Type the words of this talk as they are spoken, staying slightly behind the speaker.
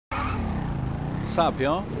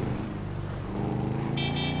Sapio.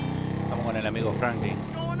 Estamos con el amigo Franklin.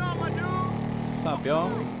 Sapio.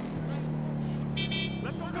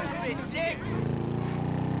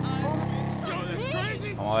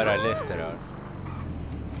 Vamos a ver a Lester ahora.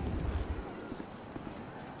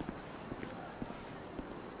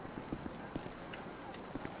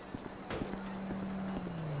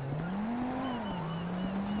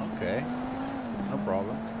 Ok, no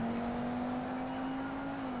problem.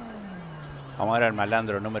 Vamos a ver al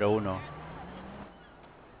malandro número 1.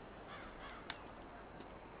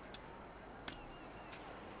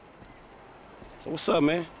 So what's up,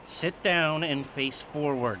 man? Sit down and face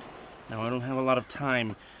forward. Now, I don't have a lot of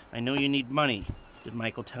time. I know you need money. Did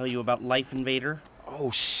Michael tell you about Life Invader?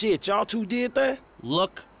 Oh, shit, y'all two did that?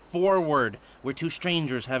 Look forward. We're two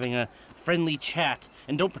strangers having a friendly chat,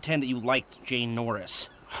 and don't pretend that you liked Jane Norris.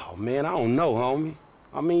 Oh, man, I don't know, homie.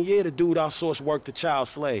 I mean, yeah, the dude outsourced work to child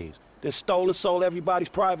slaves, then stole and sold everybody's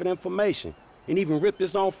private information, and even ripped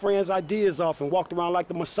his own friends' ideas off and walked around like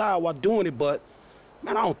the Messiah while doing it, but,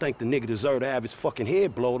 man, I don't think the nigga deserved to have his fucking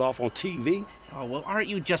head blowed off on TV. Oh, well, aren't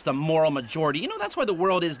you just a moral majority? You know, that's why the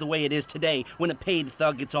world is the way it is today, when a paid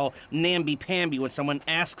thug gets all namby-pamby when someone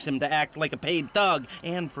asks him to act like a paid thug,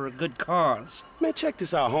 and for a good cause. Man, check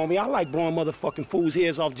this out, homie. I like blowing motherfucking fools'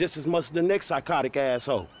 heads off just as much as the next psychotic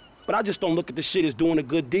asshole. But I just don't look at the shit as doing a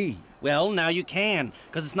good deed. Well, now you can,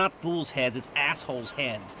 because it's not fools' heads, it's assholes'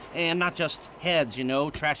 heads. And not just heads, you know,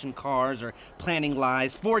 trashing cars or planning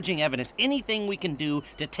lies, forging evidence, anything we can do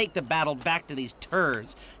to take the battle back to these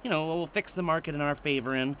turds. You know, we'll fix the market in our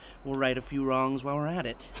favor and we'll right a few wrongs while we're at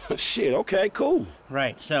it. Shit, okay, cool.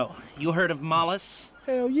 Right, so, you heard of Mollis?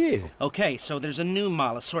 Hell yeah. Okay, so there's a new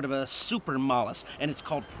mollusk, sort of a super mollusk, and it's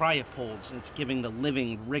called Priapods, and it's giving the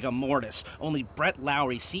living rigor mortis. Only Brett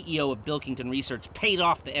Lowry, CEO of Bilkington Research, paid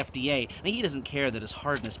off the FDA, and he doesn't care that his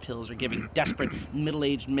hardness pills are giving desperate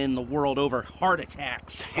middle-aged men the world over heart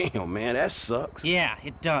attacks. Damn, man, that sucks. Yeah,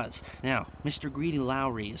 it does. Now, Mr. Greedy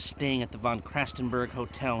Lowry is staying at the Von Krastenberg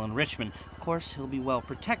Hotel in Richmond. Of course, he'll be well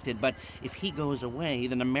protected, but if he goes away,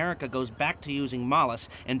 then America goes back to using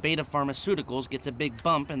mollusks, and Beta Pharmaceuticals gets a big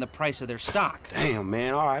bump in the price of their stock. Damn,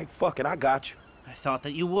 man, all right, fuck it, I got you. I thought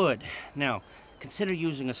that you would. Now, consider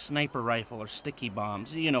using a sniper rifle or sticky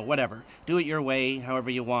bombs, you know, whatever. Do it your way, however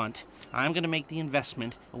you want. I'm gonna make the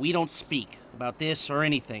investment. We don't speak about this or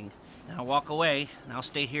anything. Now walk away, and I'll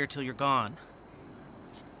stay here till you're gone.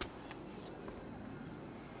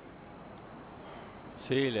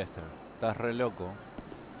 Sí, Lester. Estás re loco.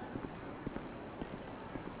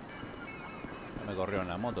 Ya me corrieron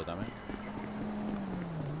la moto también.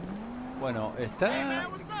 Bueno, se está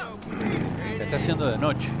haciendo de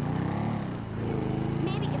noche.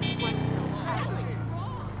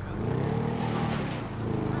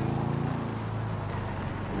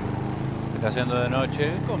 Se está haciendo de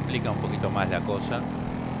noche, complica un poquito más la cosa.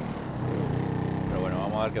 Pero bueno,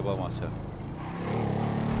 vamos a ver qué podemos hacer.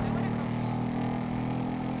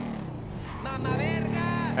 ¡Mamá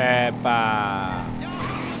verga! ¡Epa!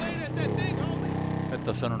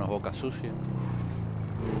 Estos son unos bocas sucias.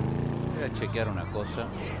 Voy a chequear una cosa.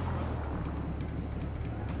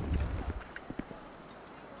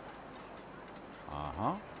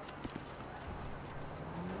 Ajá.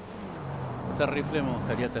 Este rifle me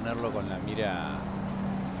gustaría tenerlo con la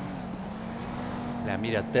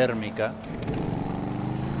mira térmica.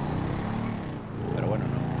 Pero bueno,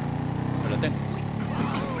 no lo tengo.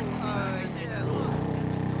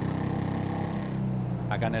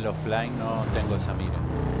 Acá en el offline no tengo esa mira.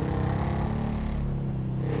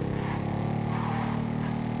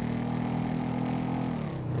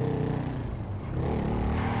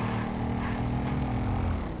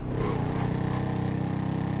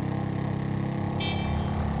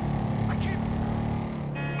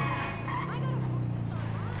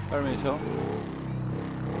 Permiso.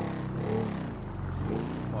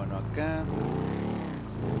 Bueno, acá.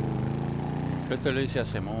 Yo esto lo hice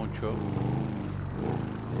hace mucho.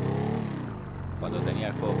 Cuando tenía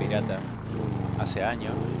el juego pirata. Hace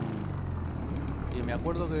años. Y me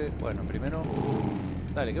acuerdo que, bueno, primero...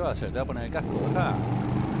 Dale, ¿qué vas a hacer? ¿Te va a poner el casco? Ajá.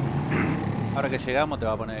 Ahora que llegamos te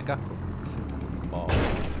va a poner el casco. Oh.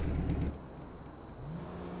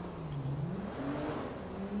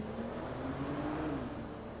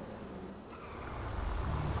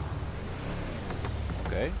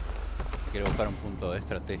 Ok. Quiero buscar un punto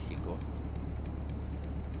estratégico.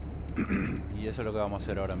 Y eso es lo que vamos a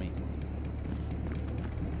hacer ahora mismo.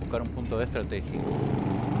 Buscar un punto estratégico.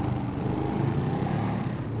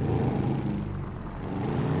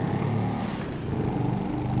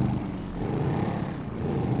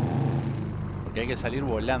 Porque hay que salir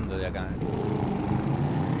volando de acá, ¿eh?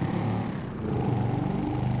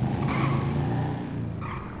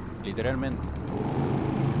 literalmente.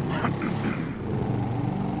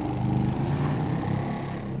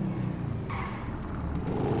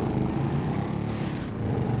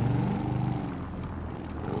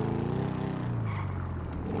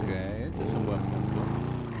 Ok, este es un buen punto.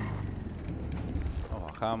 Nos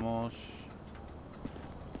bajamos.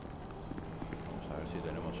 Vamos a ver si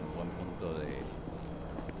tenemos un buen punto de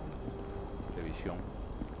visión.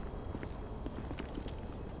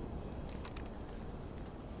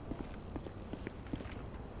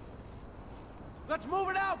 Let's move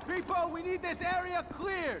it out, people! We need this area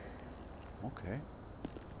cleared! Ok.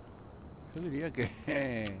 Yo diría que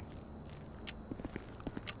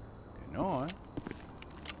no,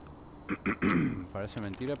 Parece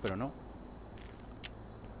mentira, pero no.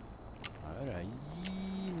 A ver, ahí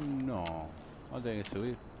no. Vamos a tener que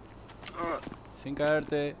subir. Sin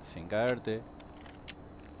caerte, sin caerte.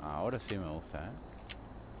 Ahora sí me gusta,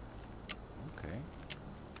 Ok.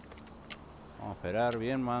 Vamos a esperar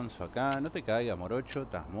bien manso acá. No te caigas, morocho.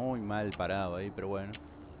 Estás muy mal parado ahí, pero bueno.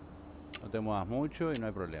 No te muevas mucho y no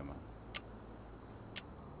hay problema.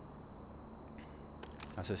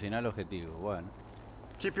 Asesinar el objetivo, bueno.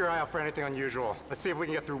 Keep your eye out for anything unusual. Let's see if we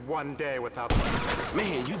can get through one day without...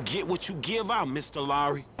 Man, you get what you give out, Mr.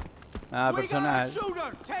 Lowry. Nada personal.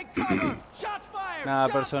 Nada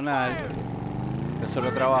personal. Es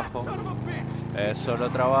solo trabajo. Es solo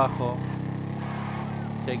trabajo.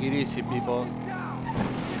 Take it easy, people.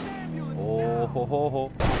 Oh, oh, oh,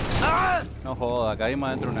 oh. No joda,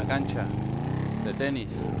 caímos dentro de una cancha de tenis.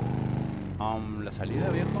 ¿La salida,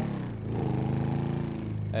 viejo?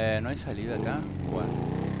 No hay salida acá. Bueno.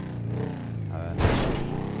 A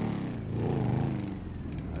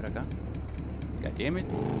ver acá. God damn it.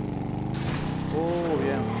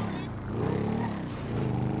 Bien.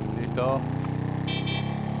 Listo.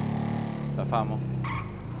 Zafamos.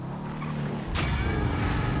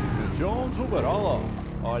 Misión superada.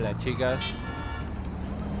 Hola, chicas.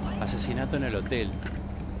 Asesinato en el hotel.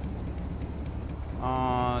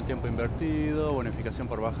 Tiempo invertido. Bonificación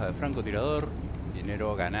por baja de francotirador.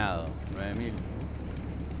 Dinero ganado. 9.000.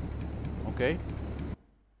 Ok.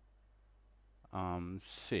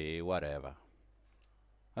 Sí, whatever.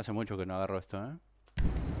 Hace mucho que no agarro esto,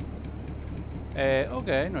 ok,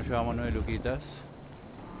 nos llevamos 9 luquitas.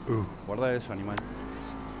 Guarda eso, animal.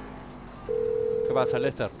 ¿Qué pasa,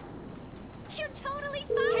 Lester? You're totally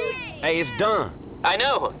fine. Hey, it's done. I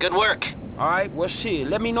know. Good work. All right, well, shit,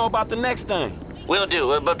 let me know about the next thing. Will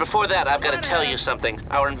do, but before that, I've got to tell you something.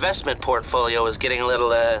 Our investment portfolio is getting a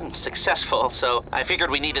little, successful, so I figured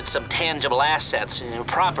we needed some tangible assets,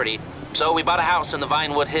 property. So we bought a house in the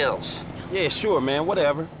Vinewood Hills. Yeah, sure, man,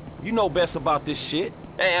 whatever. You know best about this shit.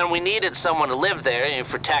 And we needed someone to live there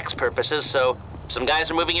for tax purposes, so some guys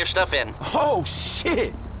are moving your stuff in. Oh,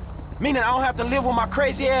 shit! Meaning I don't have to live with my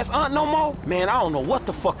crazy-ass aunt no more? Man, I don't know what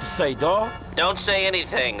the fuck to say, dawg. Don't say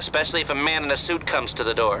anything, especially if a man in a suit comes to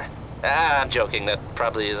the door. I'm joking. That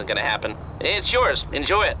probably isn't gonna happen. It's yours.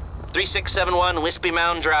 Enjoy it. 3671 Wispy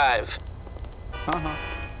Mound Drive. Ajá.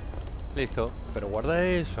 Listo. Pero guarda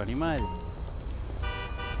eso, animal.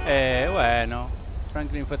 Bueno.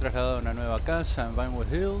 Franklin fue trasladado a una nueva casa en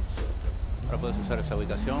Vinewood Hills. Ahora puedes usar esa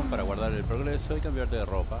ubicación para guardar el progreso y cambiarte de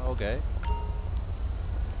ropa. Ok.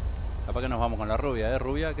 Capaz que nos vamos con la rubia,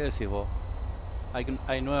 Rubia, ¿qué decís vos?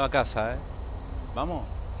 Hay nueva casa, ¿Vamos?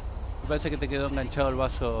 Me parece que te quedó enganchado el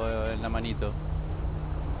vaso en la manito.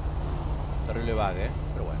 Terrible bug,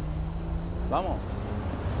 pero bueno. ¿Vamos?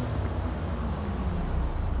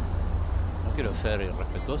 No quiero ser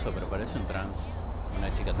irrespetuoso, pero parece un trans.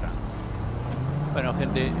 Una chica trans. Bueno,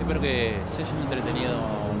 gente, espero que se hayan entretenido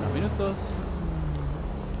unos minutos.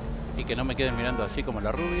 Y que no me queden mirando así como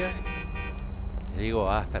la rubia. Les digo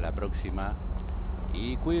hasta la próxima.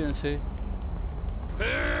 Y cuídense.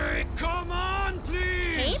 Hey, come on,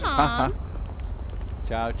 please! Hey, Mom.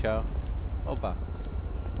 Chao, chao. Opa.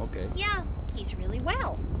 Ok. Yeah, he's really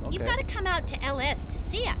well. You've Okay. got to come out to LS to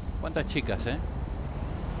see us. ¿Cuántas chicas,